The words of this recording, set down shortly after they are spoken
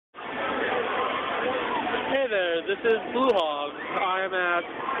there, this is Blue Hog. I am at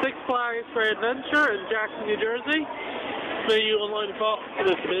Six Flags for Adventure in Jackson, New Jersey. Many of you online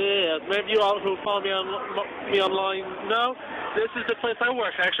many of you all who follow me online know this is the place I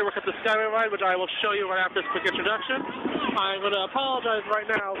work. I actually work at the Skyway ride, which I will show you right after this quick introduction. I'm going to apologize right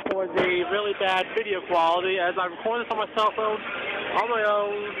now for the really bad video quality as I'm recording this on my cell phone on my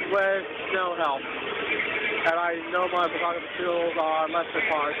own with no help. And I know my photography skills are less than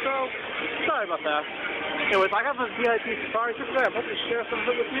par, so sorry about that. Anyways, I have a VIP safari trip today. I'm hoping to share some of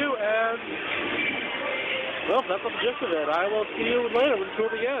it with you, and well, that's the gist of it. I will see you later when the tour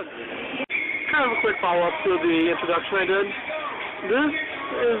begins. Kind of a quick follow-up to the introduction I did. This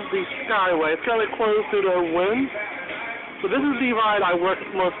is the Skyway. It's kind of closed due to wind. So this is the ride I work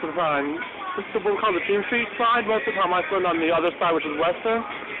most of the time. This is what we call the Team Street side. Most of the time I spend on the other side, which is Western.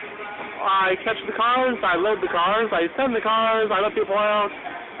 I catch the cars, I load the cars, I send the cars, I let people out.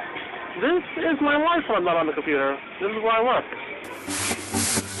 This is my life when I'm not on the computer. This is where I work.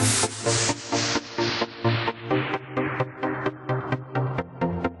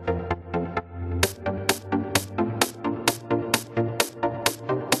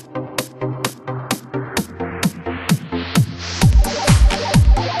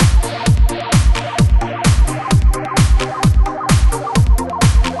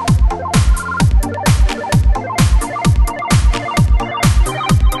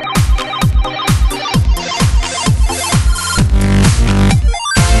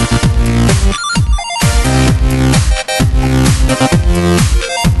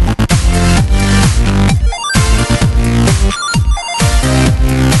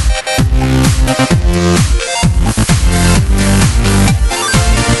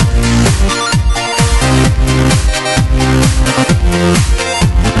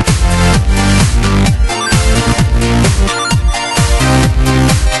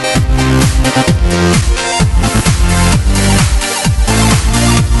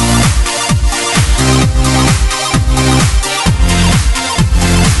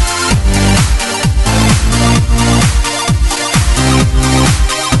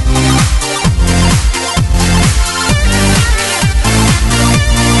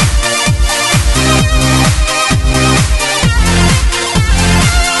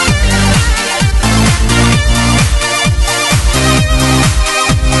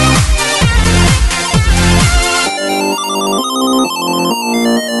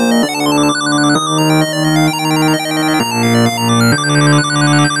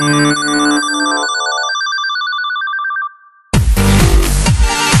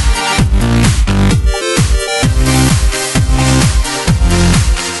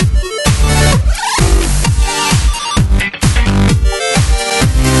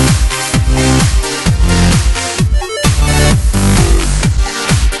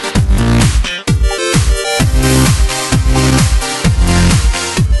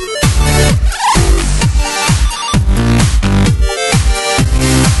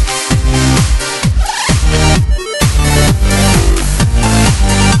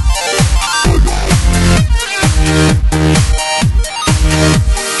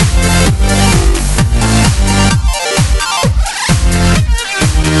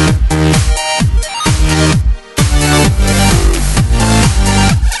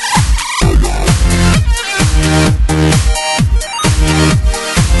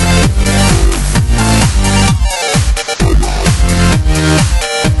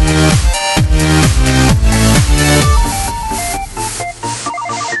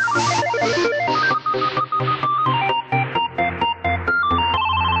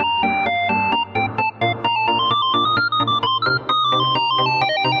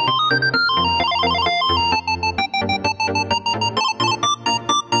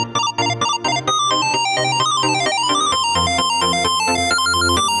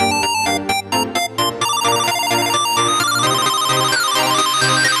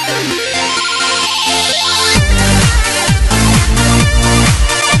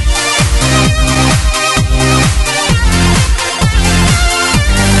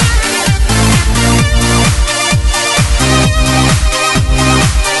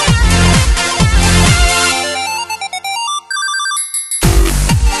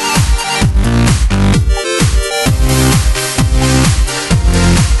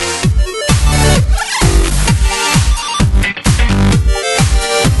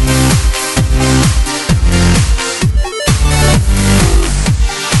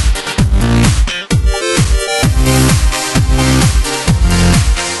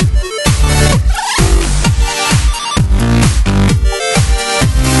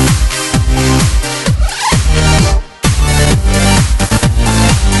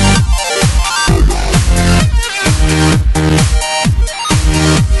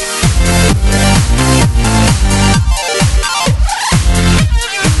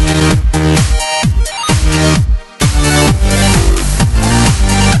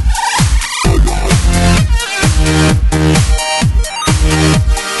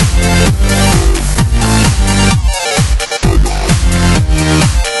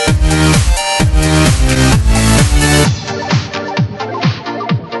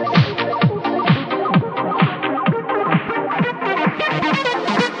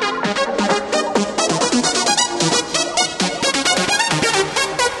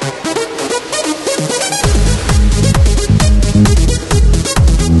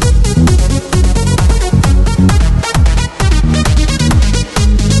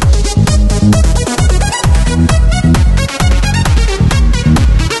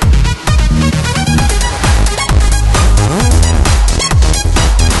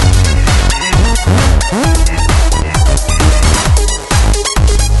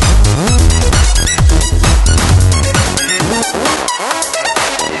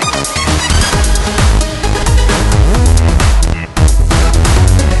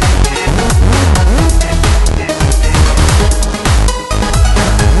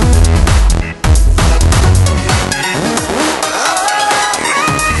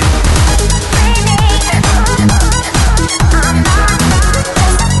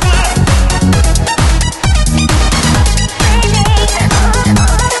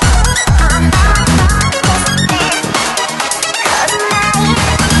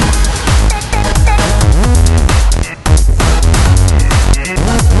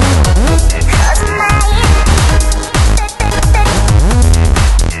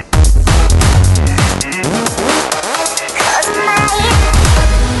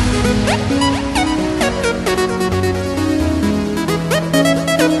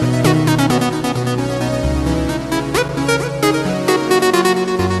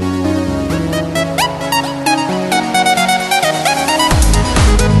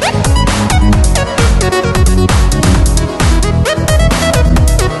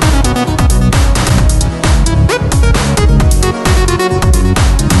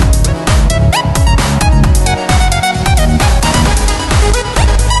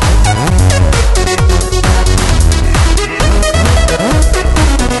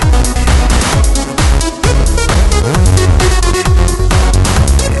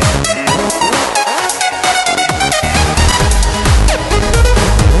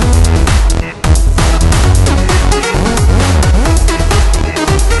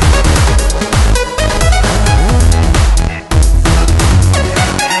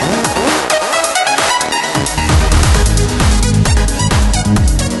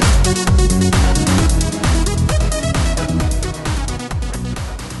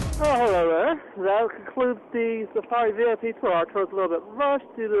 hello there. That concludes the Safari VIP tour. Our tour was a little bit rushed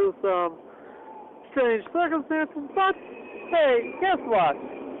due to some strange circumstances, but hey, guess what?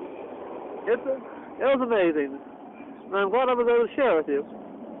 It was amazing, and I'm glad I was able to share with you.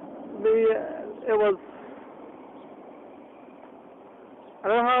 It was, I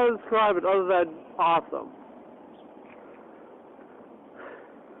don't know how to describe it other than awesome.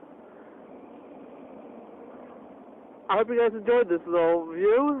 I hope you guys enjoyed this little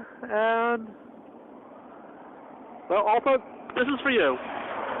review, and, well, also, this is for you.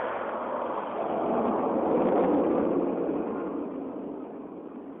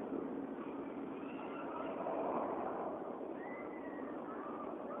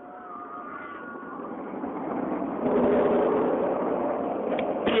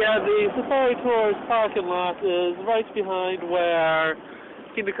 Yeah, the Safari Tours parking lot is right behind where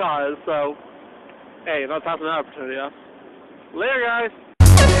Kurokari is, so hey, not passing that opportunity up. Later, guys.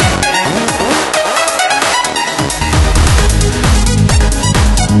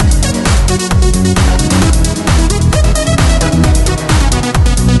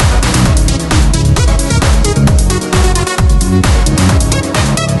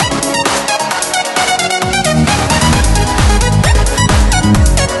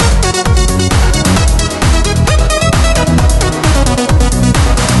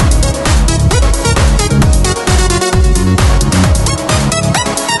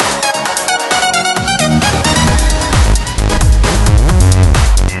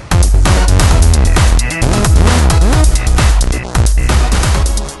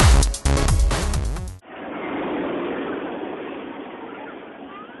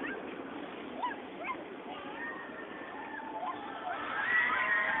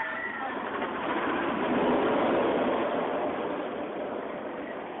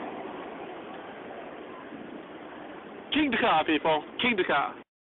 Kurokari, people. Kurokari.